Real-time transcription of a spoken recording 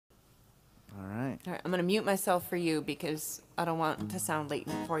All right, I'm gonna mute myself for you because I don't want to sound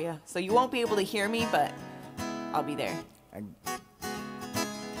latent for you. So you won't be able to hear me, but I'll be there. I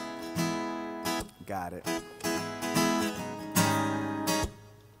got it.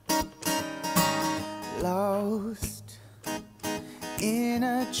 Lost in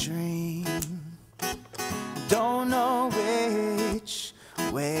a dream, don't know which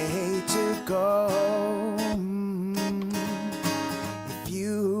way to go.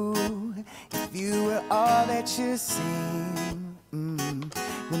 If you were all that you seem,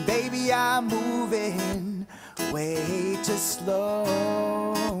 then baby I'm moving way too slow.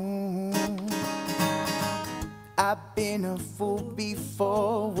 I've been a fool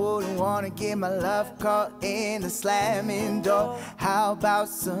before, wouldn't wanna get my love caught in the slamming door. How about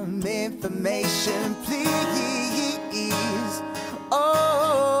some information, please?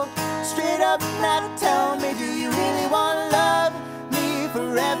 Oh, straight up now tell me, do you really wanna love me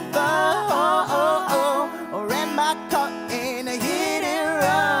forever? Or am I caught in a hit and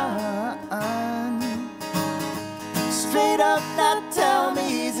run? Straight up now tell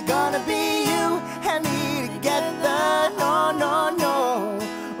me, is it gonna be you and me together? No, no, no.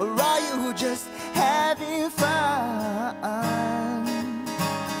 Or are you just having fun?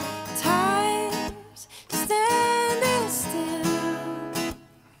 Time's standing still,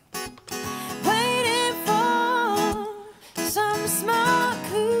 waiting for some small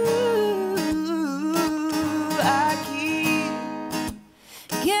clue. I keep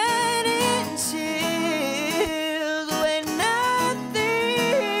getting chills when I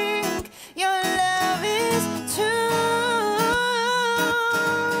think your love is true.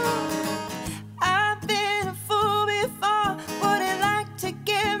 I've been a fool before, wouldn't like to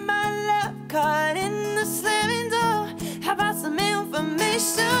get my love caught in the slamming door. How about some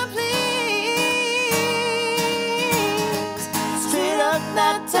information, please? Straight up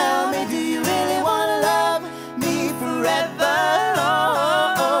now tell me, do you really wanna love me forever?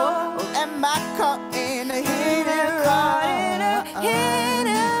 Or am I caught in a hit and run?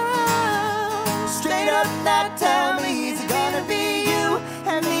 Straight up now tell me, is it gonna be you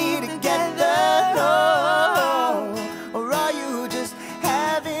and me together? Or are you just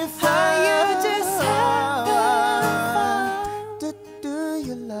having fun? Are you just having fun? Do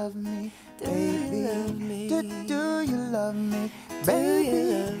you love me, Do you baby? love me? Do you love me, Do you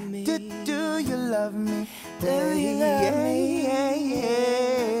baby? love me? Do you love me, Do you love me?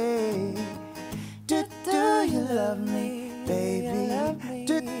 Do you love me,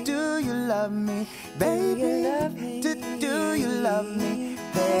 baby? Do you love me, baby? Do you love me,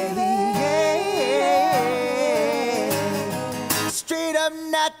 baby? Straight up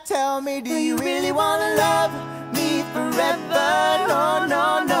now tell me, do you really wanna love me forever? No,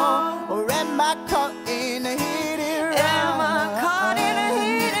 no, no. Or am I caught in a hit and run? Am I caught in a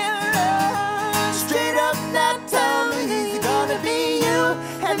hit and run? Straight up now tell me, is it gonna be you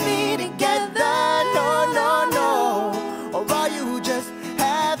and me together? No, no, no. Or are you just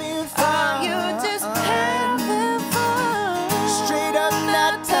having fun? Are you just having fun? Straight up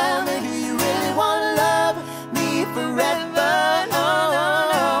now tell me, do you really wanna love me forever? No, no,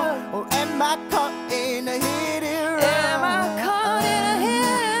 no. Or am I caught in a hit and run? Am I caught in a hit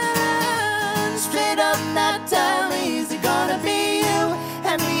and run? Straight up now tell